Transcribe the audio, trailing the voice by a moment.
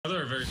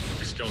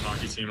skilled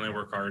hockey team and they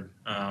work hard.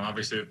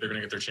 Obviously, they're going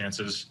to get their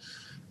chances.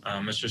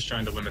 It's just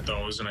trying to limit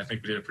those, and I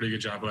think we did a pretty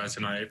good job of that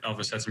tonight.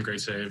 Elvis had some great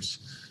saves.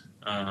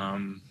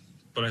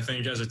 But I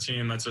think as a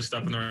team, that's a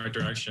step in the right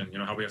direction. You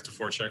know, how we have to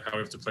forecheck, how we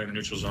have to play in the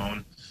neutral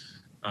zone.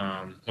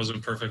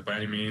 Wasn't perfect by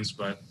any means,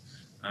 but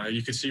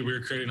you could see we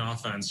were creating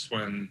offense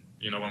when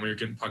we were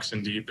getting pucks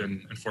in deep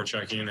and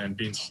forechecking and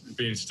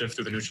being stiff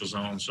through the neutral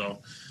zone. So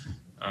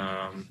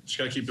just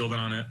got to keep building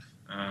on it.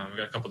 We've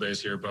got a couple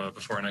days here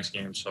before our next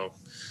game, so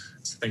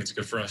I think it's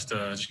good for us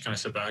to just kind of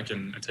sit back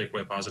and take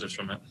away positives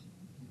from it.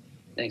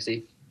 Thanks,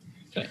 Steve.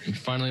 Okay. And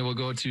finally, we'll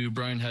go to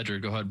Brian Hedger.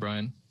 Go ahead,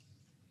 Brian.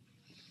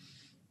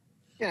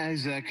 Yeah,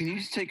 guys, can you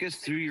just take us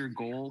through your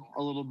goal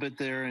a little bit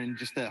there and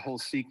just that whole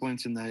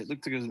sequence? And it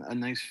looked like it was a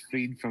nice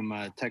feed from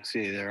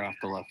Texier there off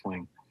the left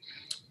wing.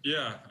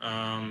 Yeah,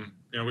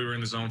 we were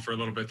in the zone for a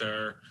little bit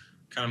there,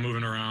 kind of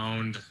moving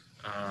around.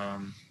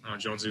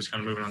 Jonesy was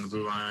kind of moving on the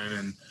blue line,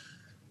 and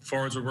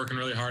forwards were working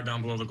really hard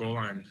down below the goal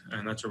line,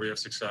 and that's where we have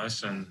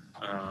success. And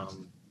I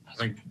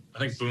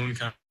think Boone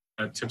kind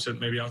of tips it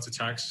maybe out to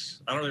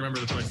Tex. I don't really remember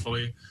the play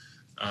fully.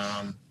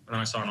 And then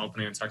I saw an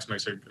opening, and Tex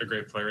makes a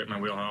great play right in my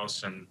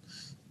wheelhouse, and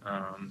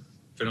didn't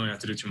really have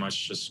to do too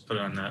much, just put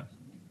it on net.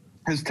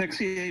 Has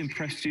Texier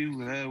impressed you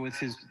with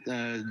his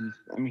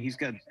he's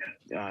got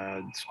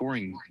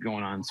scoring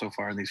going on so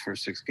far in these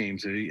first 6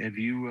 games. Have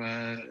you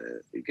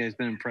guys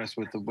been impressed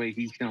with the way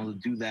he's been able to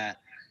do that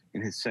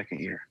in his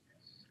second year?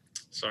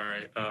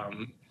 Sorry.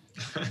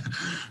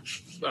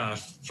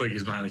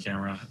 Fliggy's behind the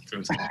camera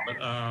doing stuff.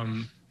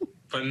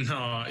 But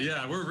no,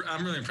 yeah,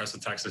 I'm really impressed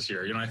with Tex this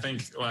year. I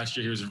think last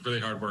year he was really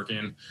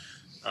hardworking.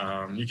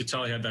 You could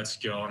tell he had that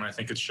skill, and I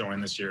think it's showing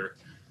this year.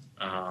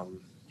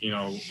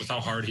 With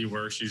how hard he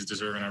works, he's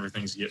deserving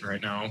everything he's getting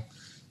right now.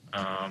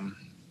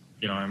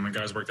 When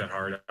guys work that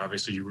hard,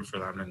 obviously you root for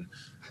them, and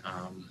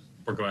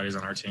we're glad he's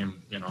on our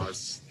team.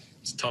 It's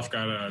a tough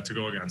guy to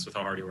go against with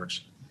how hard he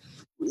works.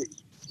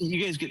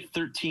 You guys get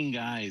 13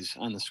 guys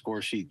on the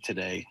score sheet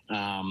today.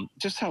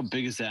 Just how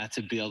big is that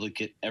to be able to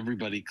get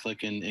everybody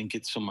clicking and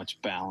get so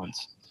much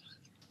balance?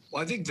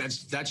 Well, I think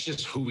that's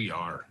just who we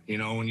are.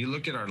 When you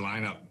look at our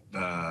lineup,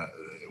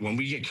 when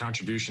we get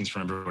contributions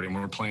from everybody and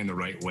we're playing the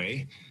right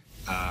way,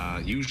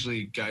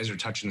 usually guys are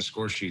touching the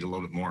score sheet a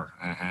little bit more.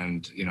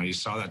 And, you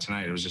saw that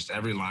tonight. It was just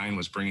every line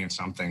was bringing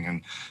something.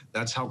 And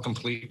that's how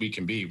complete we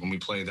can be when we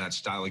play that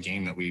style of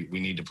game that we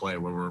need to play,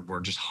 where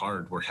we're just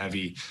hard, we're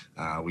heavy,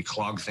 we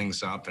clog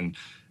things up. And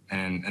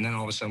then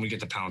all of a sudden we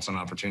get to pounce on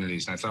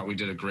opportunities. And I thought we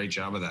did a great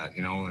job of that,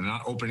 and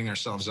not opening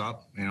ourselves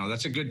up.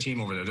 That's a good team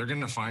over there. They're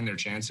going to find their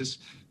chances.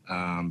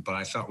 But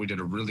I thought we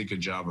did a really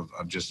good job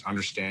of just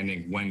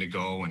understanding when to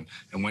go and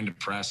when to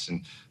press.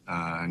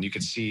 And you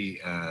could see,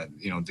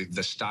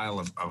 the style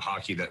of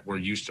hockey that we're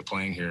used to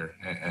playing here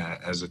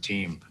as a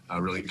team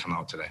really come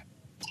out today.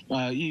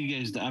 You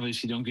guys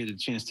obviously don't get a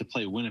chance to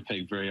play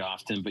Winnipeg very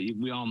often, but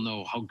we all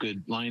know how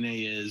good Line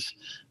A is.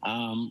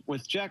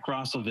 With Jack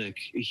Roslovic,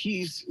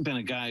 he's been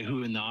a guy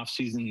who in the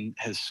offseason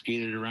has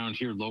skated around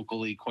here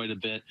locally quite a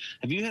bit.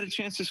 Have you had a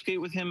chance to skate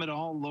with him at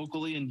all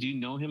locally, and do you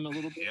know him a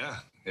little bit? Yeah.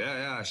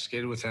 I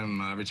skated with him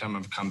every time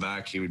I've come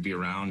back. He would be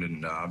around,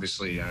 and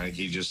obviously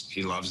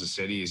he loves the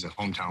city. He's a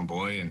hometown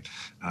boy, and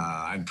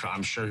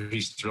I'm sure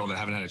he's thrilled. I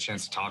haven't had a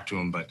chance to talk to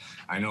him, but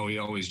I know he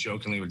always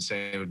jokingly would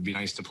say it would be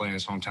nice to play in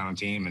his hometown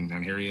team,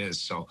 and here he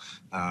is. So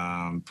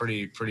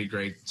pretty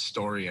great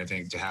story, I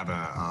think, to have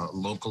a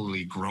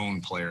locally grown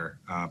player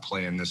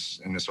play in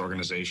this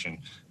organization.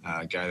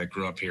 A guy that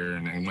grew up here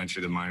and went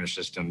through the minor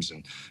systems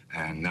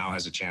and now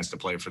has a chance to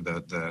play for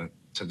the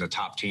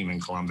top team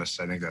in Columbus.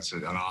 I think that's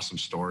an awesome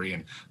story,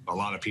 and a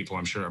lot of people,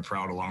 I'm sure, are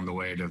proud along the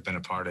way to have been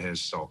a part of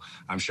his. So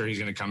I'm sure he's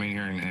going to come in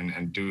here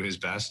and do his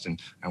best, and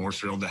we're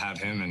thrilled to have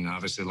him, and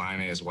obviously Line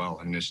A as well.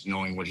 And just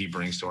knowing what he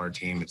brings to our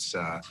team, it's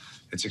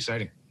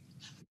exciting.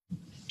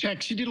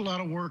 Tex, you did a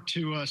lot of work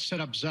to set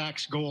up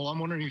Zach's goal. I'm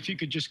wondering if you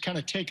could just kind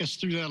of take us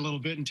through that a little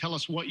bit and tell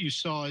us what you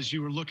saw as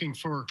you were looking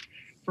for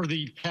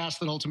the pass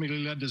that ultimately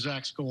led to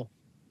Zach's goal.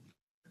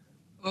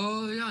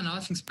 Oh, yeah,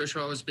 nothing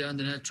special. I was behind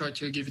the net, tried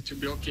to give it to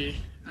Bjorky,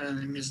 and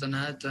he missed the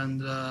net,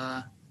 and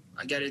I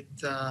get it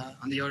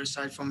on the other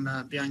side from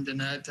behind the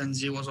net, and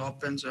Z was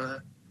open, so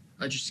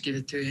I just give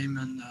it to him,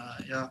 and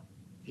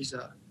he's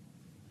a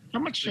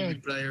really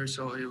good player,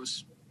 so it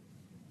was,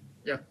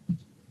 yeah.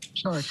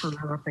 Sorry for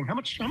interrupting. How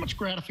much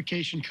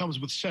gratification comes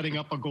with setting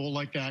up a goal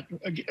like that?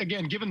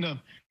 Again, given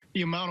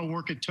the amount of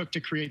work it took to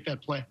create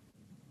that play.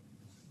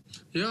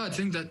 Yeah, I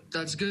think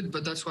that's good,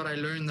 but that's what I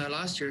learned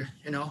last year.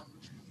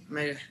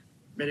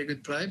 Made a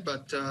good play,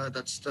 but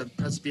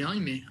that's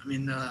behind me. I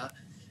mean,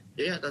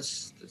 yeah,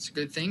 that's a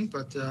good thing,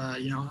 but I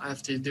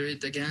have to do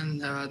it again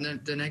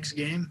the next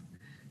game.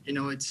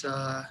 It's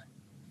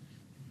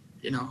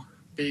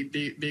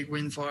big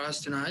win for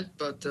us tonight,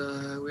 but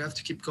we have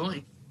to keep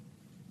going.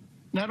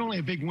 Not only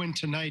a big win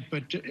tonight,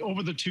 but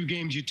over the 2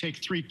 games, you take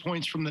 3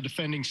 points from the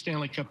defending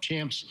Stanley Cup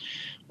champs.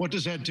 What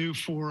does that do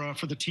for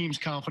the team's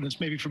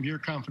confidence, maybe from your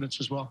confidence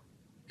as well?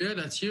 Yeah,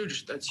 that's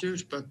huge. That's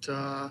huge. But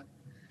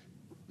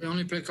we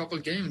only play a couple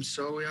of games,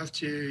 so we have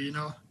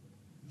to,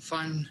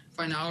 find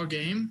our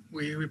game.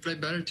 We played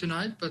better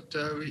tonight, but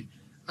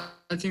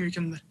I think we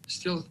can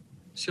still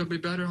be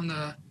better on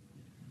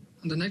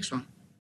the next one.